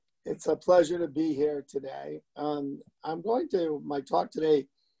It's a pleasure to be here today. My talk today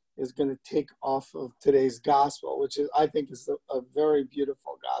is going to take off of today's gospel, which I think is a very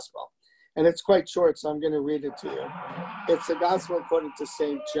beautiful gospel. And it's quite short, so I'm going to read it to you. It's the gospel according to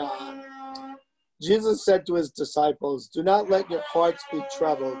St. John. Jesus said to his disciples, "Do not let your hearts be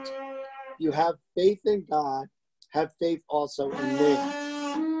troubled. You have faith in God, have faith also in me.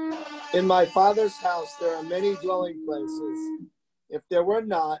 In my Father's house there are many dwelling places. If there were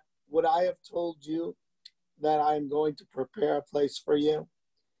not, would I have told you that I am going to prepare a place for you?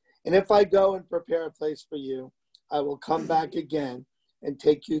 And if I go and prepare a place for you, I will come back again and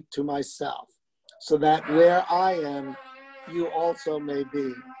take you to myself, so that where I am, you also may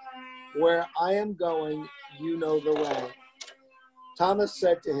be. Where I am going, you know the way." Thomas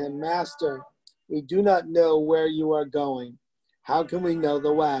said to him, "Master, we do not know where you are going. How can we know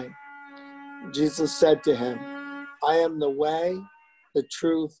the way?" Jesus said to him, "I am the way, the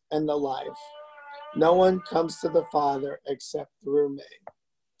truth, and the life. No one comes to the Father except through me."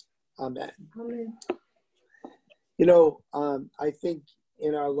 Amen. Amen. I think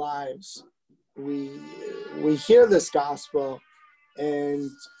in our lives, we hear this gospel, and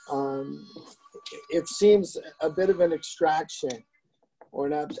it seems a bit of an abstraction, or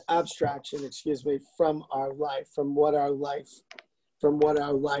an abstraction, from our life, from what our life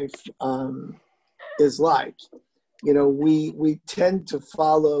is like. We tend to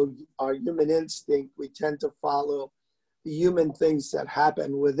follow our human instinct. We tend to follow the human things that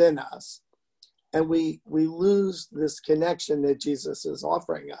happen within us. And we lose this connection that Jesus is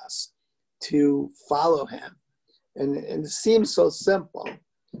offering us to follow him. And it seems so simple.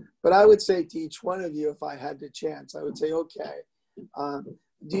 But I would say to each one of you, if I had the chance, I would say, okay,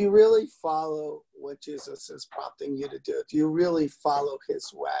 do you really follow what Jesus is prompting you to do? Do you really follow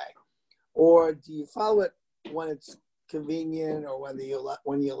his way? Or do you follow it when it's convenient, or when you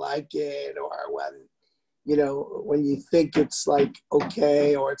like it, or when you think it's like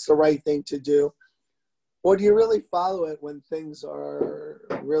okay, or it's the right thing to do? Or do you really follow it when things are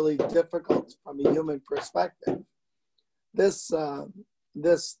really difficult from a human perspective? This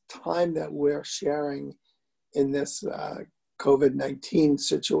time that we're sharing in this COVID-19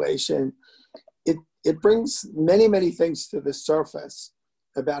 situation, it brings many, many things to the surface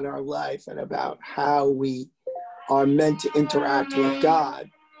about our life and about how we are meant to interact with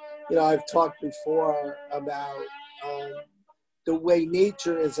God. I've talked before about the way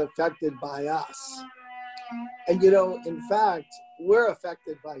nature is affected by us. And, in fact, we're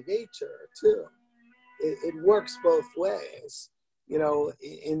affected by nature too. It works both ways,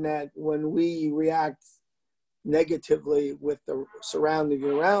 in that when we react negatively with the surrounding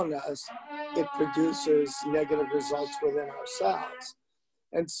around us, it produces negative results within ourselves.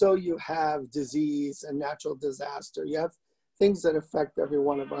 And so you have disease and natural disaster. You have things that affect every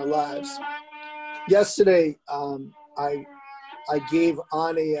one of our lives. Yesterday, I gave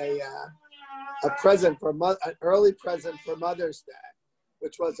Ani a present an early present for Mother's Day,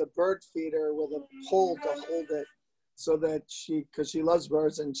 which was a bird feeder with a pole to hold it, so that because she loves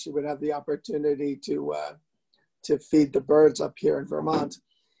birds, and she would have the opportunity to feed the birds up here in Vermont.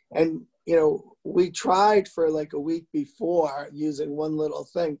 And we tried for like a week before using one little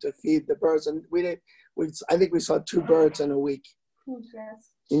thing to feed the birds, and I think we saw 2 birds in a week.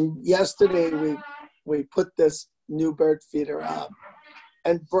 Yes. And yesterday we put this new bird feeder up,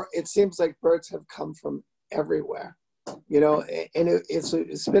 and it seems like birds have come from everywhere, and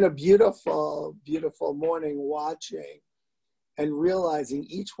it's been a beautiful, beautiful morning watching and realizing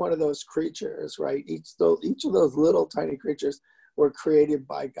each one of those creatures, right? Each of those little tiny creatures were created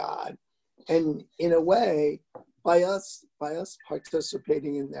by God. And in a way, by us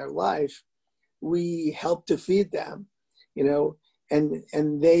participating in their life, we help to feed them,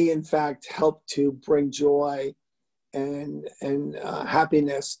 and they in fact help to bring joy and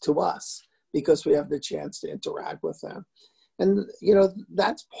happiness to us, because we have the chance to interact with them. And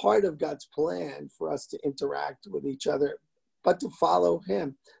that's part of God's plan, for us to interact with each other, but to follow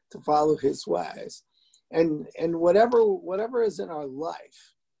him, to follow his ways. And whatever is in our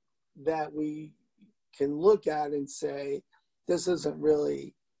life that we can look at and say, this isn't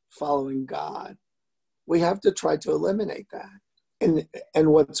really following God, we have to try to eliminate that.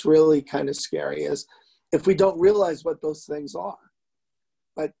 And what's really kind of scary is if we don't realize what those things are.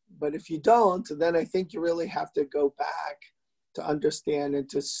 But if you don't, then I think you really have to go back to understand and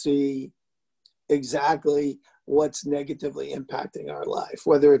to see exactly what's negatively impacting our life,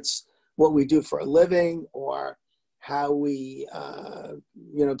 whether it's what we do for a living, or how we,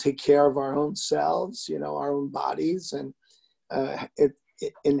 take care of our own selves, our own bodies, and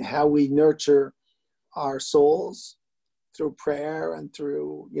in how we nurture our souls, through prayer and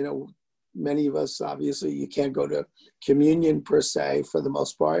through, many of us, obviously, you can't go to communion per se for the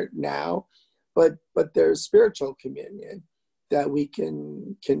most part now, but there's spiritual communion that we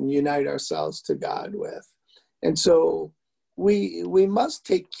can unite ourselves to God with. And so we must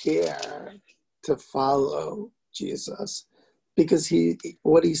take care to follow Jesus, because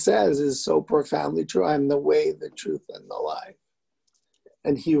what he says is so profoundly true. I'm the way, the truth, and the life.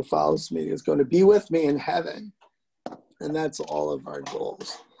 And he who follows me is going to be with me in heaven. And that's all of our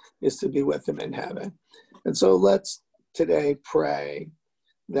goals, is to be with him in heaven. And so let's today pray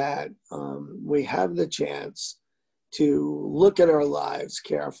that we have the chance to look at our lives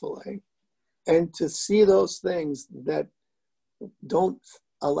carefully and to see those things that don't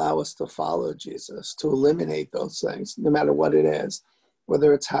allow us to follow Jesus, to eliminate those things, no matter what it is,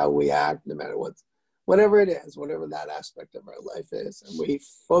 whether it's how we act, no matter whatever it is, whatever that aspect of our life is. And we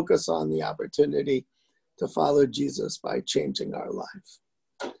focus on the opportunity to follow Jesus by changing our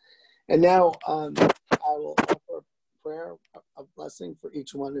life. And now I will offer prayer of blessing for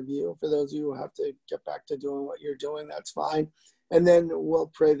each one of you. For those of you who have to get back to doing what you're doing, that's fine. And then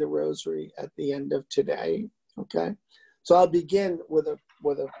we'll pray the rosary at the end of today, okay? So I'll begin with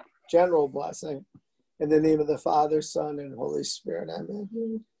a general blessing. In the name of the Father, Son, and Holy Spirit,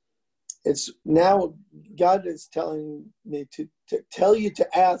 amen. It's now, God is telling me to tell you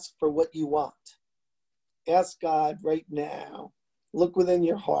to ask for what you want. Ask God right now. Look within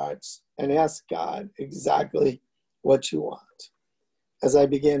your hearts and ask God exactly what you want. As I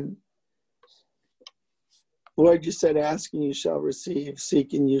begin, Lord, you said, ask and you shall receive,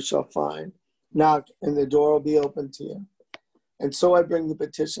 seek and you shall find, knock and the door will be open to you. And so I bring the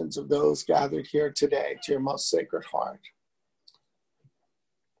petitions of those gathered here today to your most sacred heart.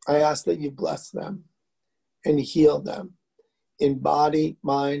 I ask that you bless them and heal them in body,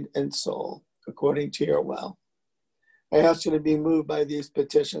 mind, and soul, according to your will. I ask you to be moved by these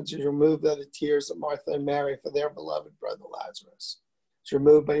petitions, as you're moved by the tears of Martha and Mary for their beloved brother Lazarus. As you're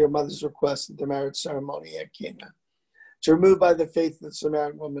moved by your mother's request at the marriage ceremony at Cana. As you're moved by the faith of the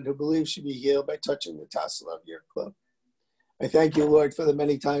Samaritan woman who believes she'd be healed by touching the tassel of your cloak. I thank you, Lord, for the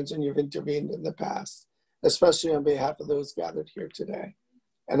many times when you've intervened in the past, especially on behalf of those gathered here today.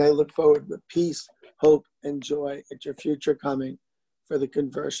 And I look forward with peace, hope, and joy at your future coming for the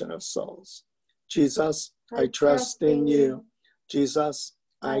conversion of souls. Jesus, I trust in you. Jesus,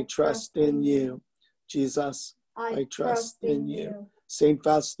 I trust in you. Jesus, I trust in you. Saint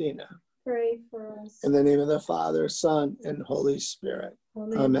Faustina, pray for us. In the name of the Father, Son, and Holy Spirit.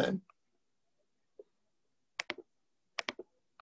 Amen.